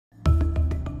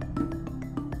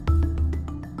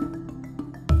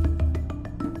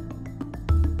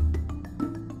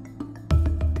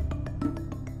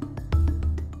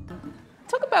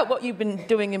about what you've been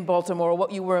doing in Baltimore, or what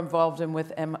you were involved in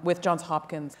with Johns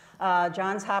Hopkins.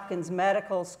 Johns Hopkins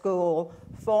Medical School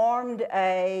formed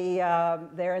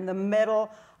they're in the middle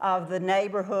of the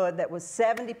neighborhood that was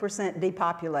 70%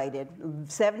 depopulated,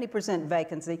 70%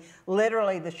 vacancy.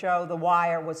 Literally, the show The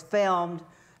Wire was filmed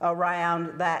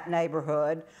around that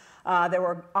neighborhood. There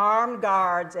were armed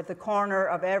guards at the corner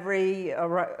of every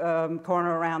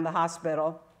corner around the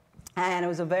hospital, and it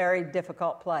was a very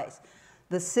difficult place.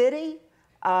 The city,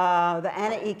 the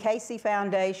Anna E. Casey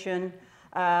Foundation,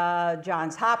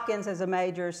 Johns Hopkins as a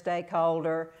major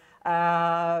stakeholder,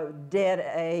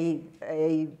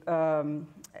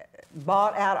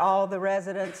 bought out all the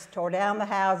residents, tore down the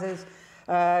houses,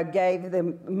 gave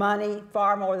them money,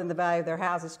 far more than the value of their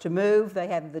houses, to move. They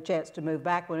had the chance to move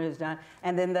back when it was done.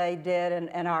 And then they did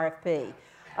an RFP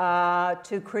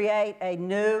to create a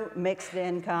new mixed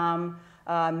income,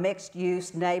 mixed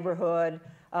use neighborhood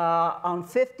on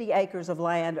 50 acres of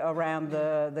land around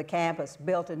the campus.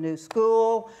 Built a new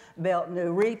school, built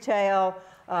new retail,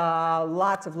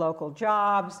 lots of local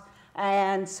jobs.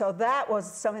 And so that was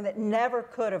something that never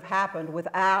could have happened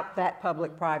without that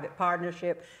public-private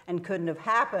partnership, and couldn't have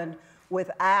happened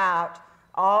without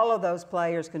all of those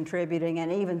players contributing.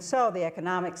 And even so, the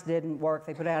economics didn't work.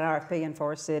 They put out an RFP, and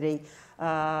Forest City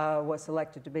was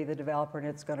selected to be the developer, and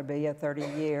it's going to be a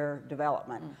 30-year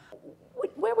development.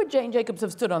 Where would Jane Jacobs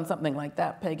have stood on something like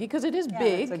that, Peggy? Because it is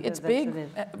big. It's big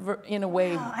in a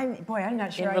way. Boy, I'm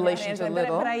not sure. In relation to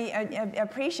little. But I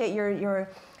appreciate your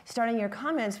starting your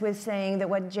comments with saying that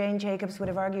what Jane Jacobs would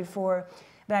have argued for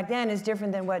back then is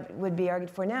different than what would be argued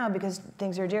for now, because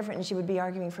things are different, and she would be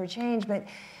arguing for change. But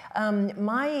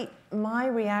my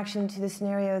reaction to the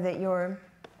scenario that you're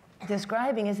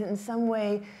describing is that in some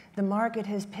way the market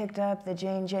has picked up the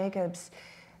Jane Jacobs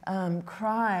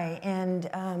cry, and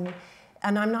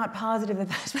I'm not positive that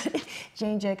that's what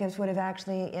Jane Jacobs would have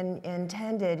actually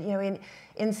intended. You know,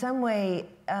 in some way,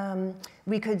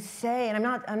 we could say, and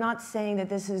I'm not saying that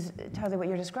this is totally what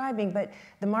you're describing, but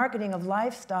the marketing of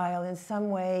lifestyle in some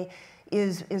way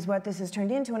is what this has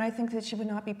turned into, and I think that she would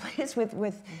not be pleased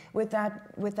with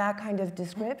that kind of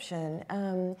description.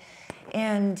 And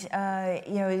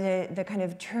you know, the kind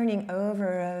of turning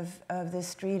over of the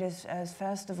street as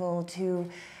festival to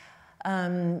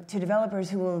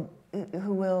developers who will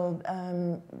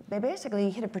they basically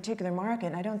hit a particular market,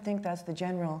 and I don't think that's the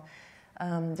general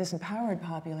disempowered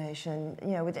population.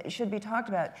 You know, it should be talked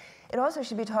about. It also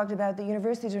should be talked about that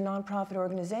universities are nonprofit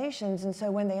organizations, and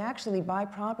so when they actually buy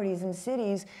properties in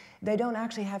cities, they don't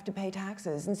actually have to pay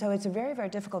taxes. And so it's a very, very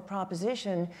difficult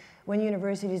proposition when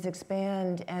universities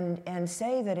expand and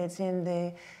say that it's in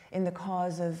the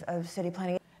cause of city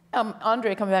planning.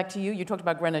 Andre, coming back to you, you talked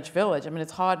about Greenwich Village. I mean,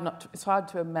 it's hard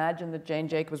to imagine that Jane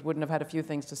Jacobs wouldn't have had a few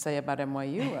things to say about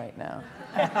NYU right now.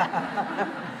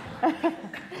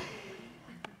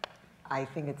 I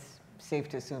think it's safe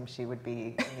to assume she would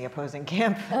be in the opposing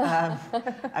camp.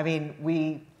 I mean,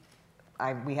 we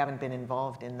haven't been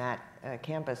involved in that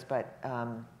campus, but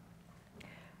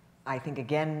I think,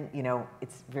 again, you know,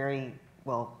 it's very,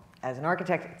 well, as an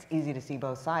architect, it's easy to see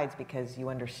both sides, because you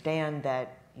understand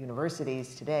that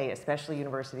universities today, especially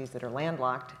universities that are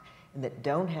landlocked and that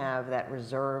don't have that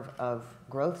reserve of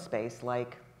growth space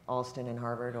like Alston and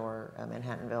Harvard or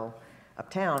Manhattanville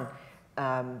uptown,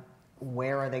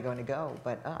 where are they going to go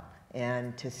but up?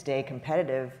 And to stay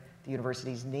competitive, the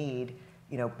universities need,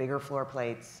 you know, bigger floor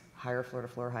plates, higher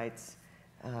floor-to-floor heights.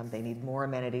 They need more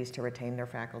amenities to retain their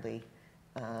faculty.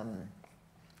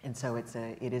 And so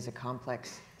it is a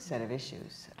complex set of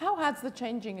issues. How has the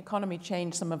changing economy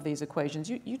changed some of these equations?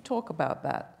 You talk about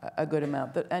that a good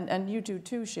amount, and you do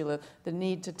too, Sheila, the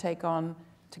need to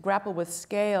grapple with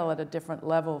scale at a different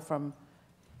level from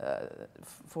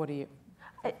 50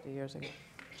 years ago.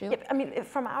 Sheila? Yeah, I mean,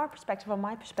 from our perspective, or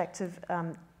my perspective,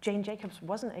 Jane Jacobs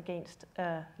wasn't against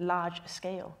large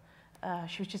scale.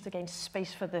 She was just against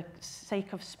space for the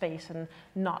sake of space and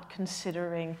not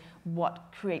considering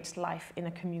what creates life in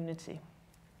a community,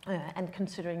 and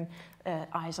considering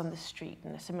eyes on the street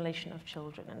and assimilation of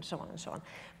children and so on and so on.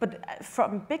 But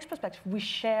from Big's perspective, we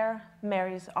share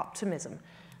Mary's optimism.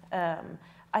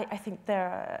 I think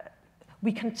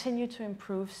we continue to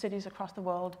improve. Cities across the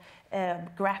world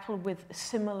grapple with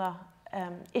similar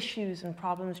issues and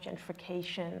problems,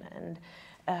 gentrification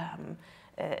and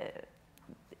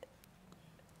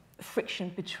friction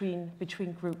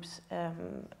between groups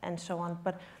and so on.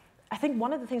 But I think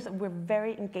one of the things that we're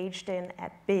very engaged in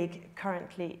at BIG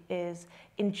currently is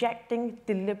injecting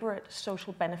deliberate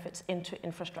social benefits into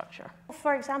infrastructure.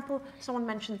 For example, someone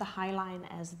mentioned the High Line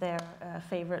as their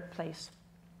favorite place.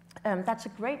 That's a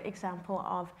great example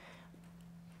of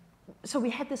so we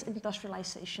had this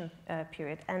industrialization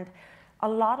period, and a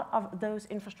lot of those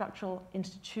infrastructural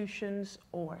institutions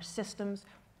or systems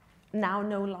now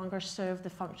no longer serve the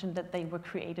function that they were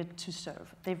created to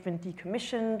serve. They've been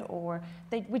decommissioned, or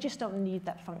we just don't need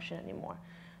that function anymore.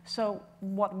 So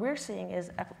what we're seeing is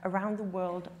around the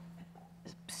world,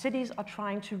 cities are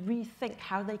trying to rethink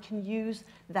how they can use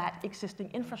that existing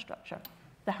infrastructure.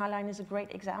 The High Line is a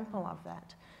great example of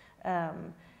that.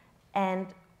 And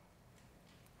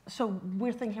so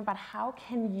we're thinking about how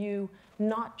can you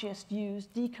not just use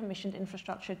decommissioned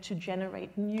infrastructure to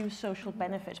generate new social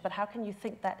benefits, but how can you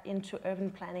think that into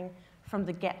urban planning from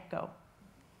the get-go?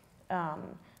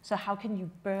 So how can you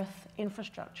birth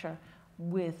infrastructure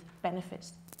with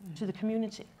benefits to the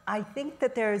community? I think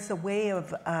that there's a way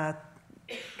of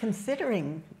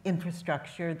considering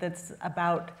infrastructure that's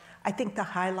about, I think the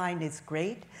High Line is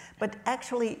great, but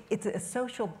actually it's a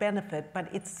social benefit,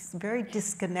 but it's very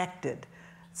disconnected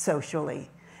socially.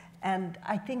 And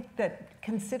I think that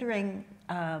considering,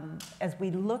 as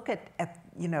we look at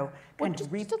you know, Well,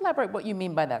 just elaborate what you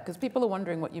mean by that, because people are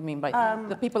wondering what you mean by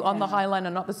the people on the High Line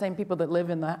are not the same people that live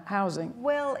in the housing.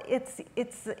 Well, it's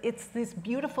this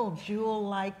beautiful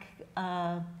jewel-like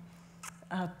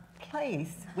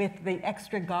place with the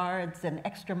extra guards and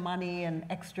extra money and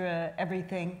extra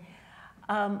everything.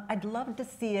 I'd love to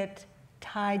see it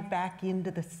tied back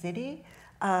into the city.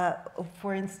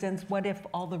 For instance, what if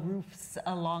all the roofs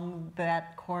along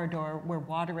that corridor were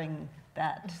watering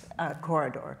that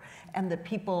corridor, and that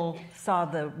people saw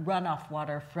the runoff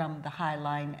water from the High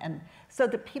Line, and so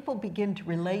that people begin to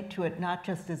relate to it not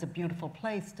just as a beautiful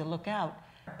place to look out,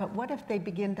 but what if they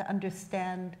begin to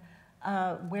understand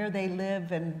where they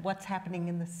live and what's happening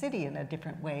in the city in a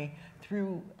different way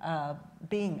through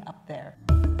being up there.